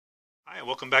Hi,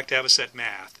 welcome back to Avocet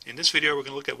Math. In this video we're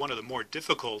going to look at one of the more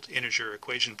difficult integer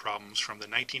equation problems from the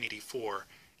 1984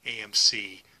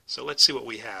 AMC. So let's see what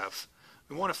we have.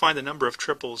 We want to find the number of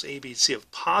triples A, B, C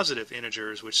of positive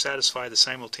integers which satisfy the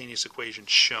simultaneous equation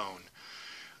shown.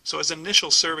 So as an initial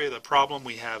survey of the problem,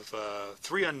 we have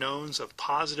three unknowns of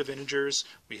positive integers.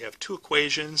 We have two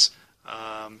equations.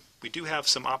 We do have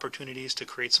some opportunities to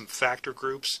create some factor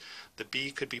groups. The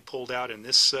B could be pulled out in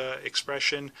this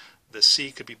expression. The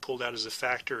C could be pulled out as a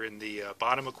factor in the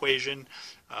bottom equation.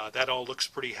 That all looks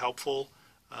pretty helpful.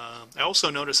 I also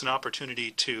notice an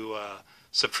opportunity to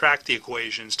subtract the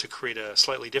equations to create a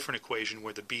slightly different equation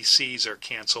where the BC's are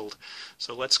canceled.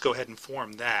 So let's go ahead and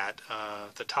form that.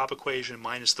 The top equation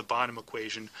minus the bottom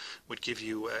equation would give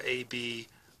you AB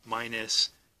minus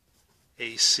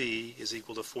AC is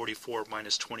equal to 44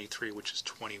 minus 23, which is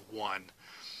 21.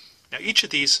 Now each of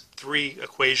these three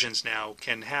equations now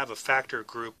can have a factor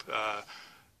group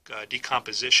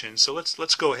decomposition. So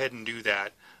let's go ahead and do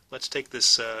that. Let's take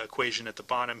this equation at the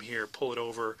bottom here, pull it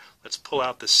over. Let's pull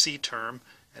out the C term,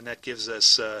 and that gives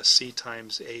us C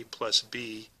times A plus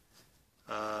B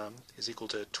is equal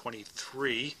to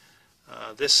 23.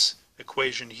 This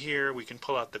equation here, we can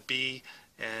pull out the B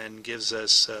and gives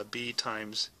us B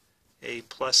times A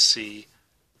plus C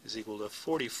is equal to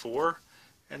 44.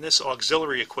 And this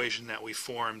auxiliary equation that we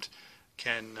formed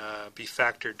can be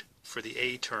factored for the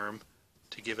A term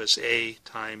to give us A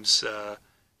times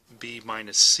B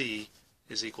minus C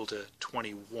is equal to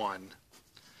 21.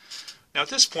 Now at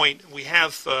this point we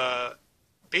have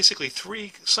basically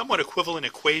three somewhat equivalent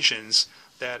equations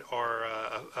that are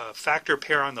a factor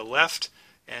pair on the left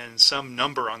and some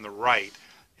number on the right.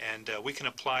 And we can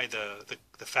apply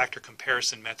the factor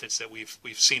comparison methods that we've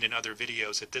seen in other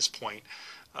videos at this point.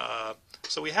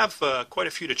 So we have quite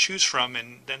a few to choose from,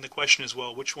 and then the question is,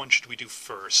 well, which one should we do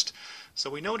first? So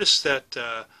we notice that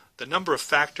the number of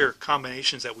factor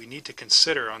combinations that we need to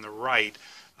consider on the right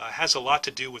has a lot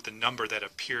to do with the number that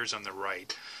appears on the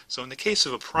right. So in the case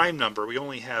of a prime number, we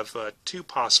only have two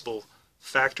possible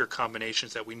factor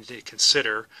combinations that we need to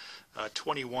consider.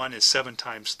 21 is 7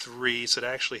 times 3, so it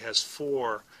actually has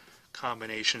 4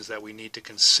 combinations that we need to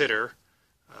consider.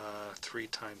 3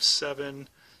 times 7,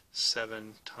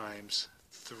 7 times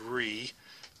 3.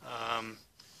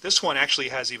 This one actually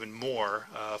has even more.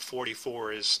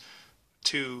 44 is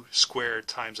 2 squared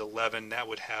times 11. That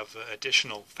would have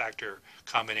additional factor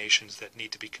combinations that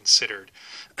need to be considered.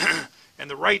 And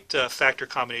the right factor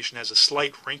combination has a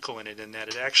slight wrinkle in it, in that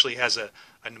it actually has a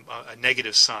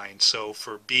negative sign. So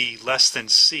for B less than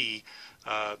C,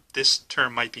 this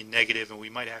term might be negative, and we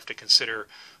might have to consider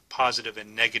positive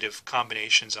and negative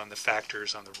combinations on the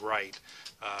factors on the right.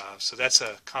 So that's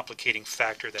a complicating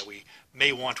factor that we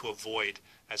may want to avoid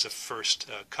as a first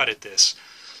cut at this.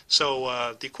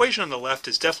 So the equation on the left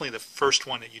is definitely the first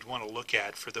one that you'd want to look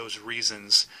at for those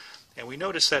reasons. And we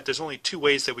notice that there's only two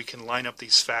ways that we can line up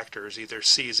these factors. Either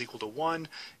C is equal to 1,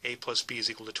 A plus B is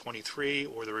equal to 23,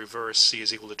 or the reverse, C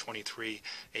is equal to 23,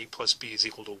 A plus B is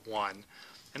equal to 1.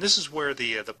 And this is where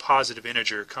the positive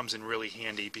integer comes in really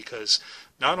handy, because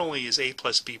not only is A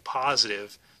plus B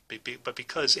positive, but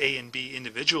because A and B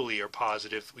individually are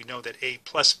positive, we know that A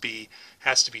plus B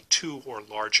has to be 2 or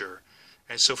larger.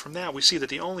 And so from that we see that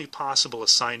the only possible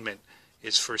assignment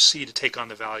is for C to take on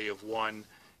the value of 1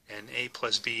 and A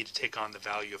plus B to take on the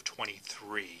value of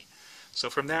 23. So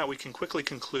from that we can quickly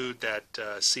conclude that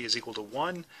C is equal to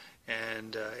 1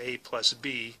 and A plus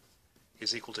B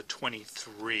is equal to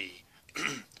 23.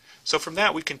 So from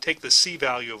that we can take the C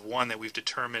value of 1 that we've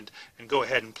determined and go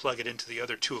ahead and plug it into the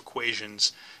other two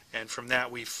equations, and from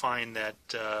that we find that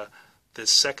the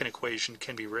second equation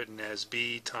can be written as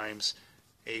B times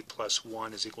A plus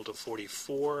 1 is equal to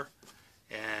 44,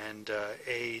 and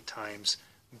A times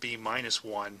B minus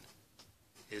 1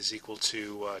 is equal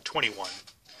to 21.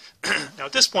 Now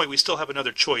at this point we still have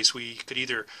another choice. We could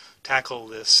either tackle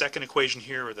the second equation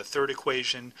here or the third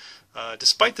equation.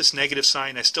 Despite this negative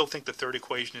sign, I still think the third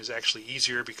equation is actually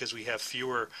easier because we have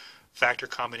fewer factor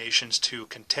combinations to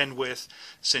contend with.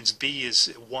 Since B is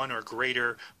 1 or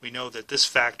greater, we know that this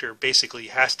factor basically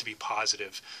has to be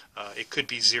positive. It could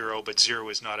be 0, but 0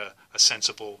 is not a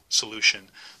sensible solution.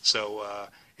 So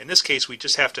in this case we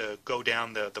just have to go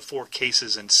down the 4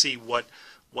 cases and see what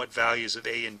values of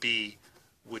A and B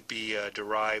would be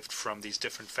derived from these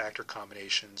different factor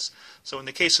combinations. So in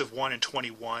the case of 1 and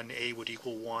 21, A would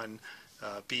equal 1,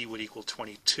 B would equal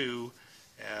 22.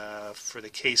 For the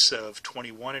case of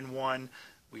 21 and 1,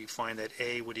 we find that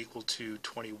A would equal to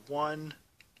 21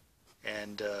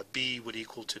 and B would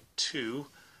equal to 2.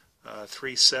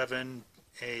 3, 7,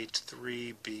 A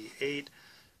 3, B 8,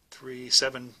 3,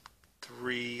 7,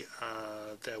 3,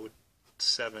 that would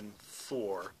 7,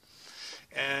 4.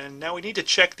 And now we need to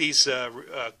check these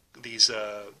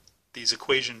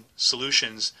equation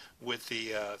solutions with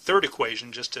the third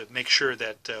equation, just to make sure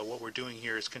that what we're doing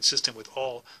here is consistent with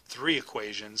all three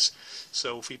equations.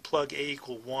 So if we plug a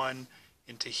equal 1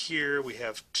 into here, we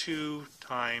have 2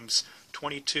 times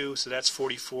 22, so that's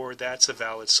 44. That's a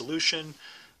valid solution.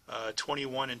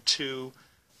 21 and 2,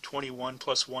 21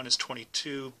 plus 1 is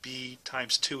 22. B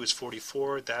times 2 is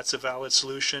 44. That's a valid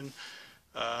solution.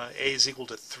 A is equal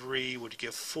to 3 would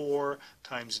give 4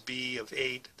 times b of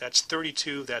 8. That's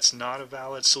 32. That's not a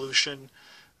valid solution.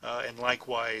 And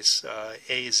likewise,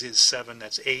 a is 7.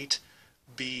 That's 8.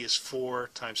 B is 4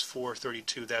 times 4,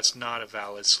 32. That's not a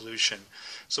valid solution.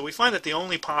 So we find that the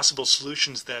only possible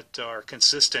solutions that are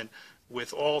consistent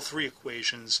with all three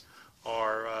equations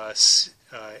are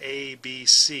A, B,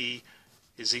 C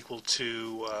is equal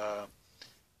to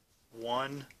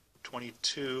 1,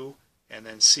 22, and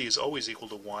then C is always equal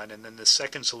to 1. And then the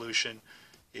second solution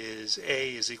is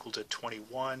A is equal to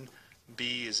 21,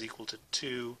 B is equal to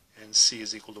 2, and C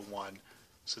is equal to 1.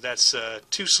 So that's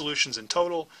 2 solutions in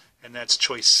total, and that's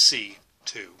choice C,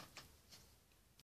 2.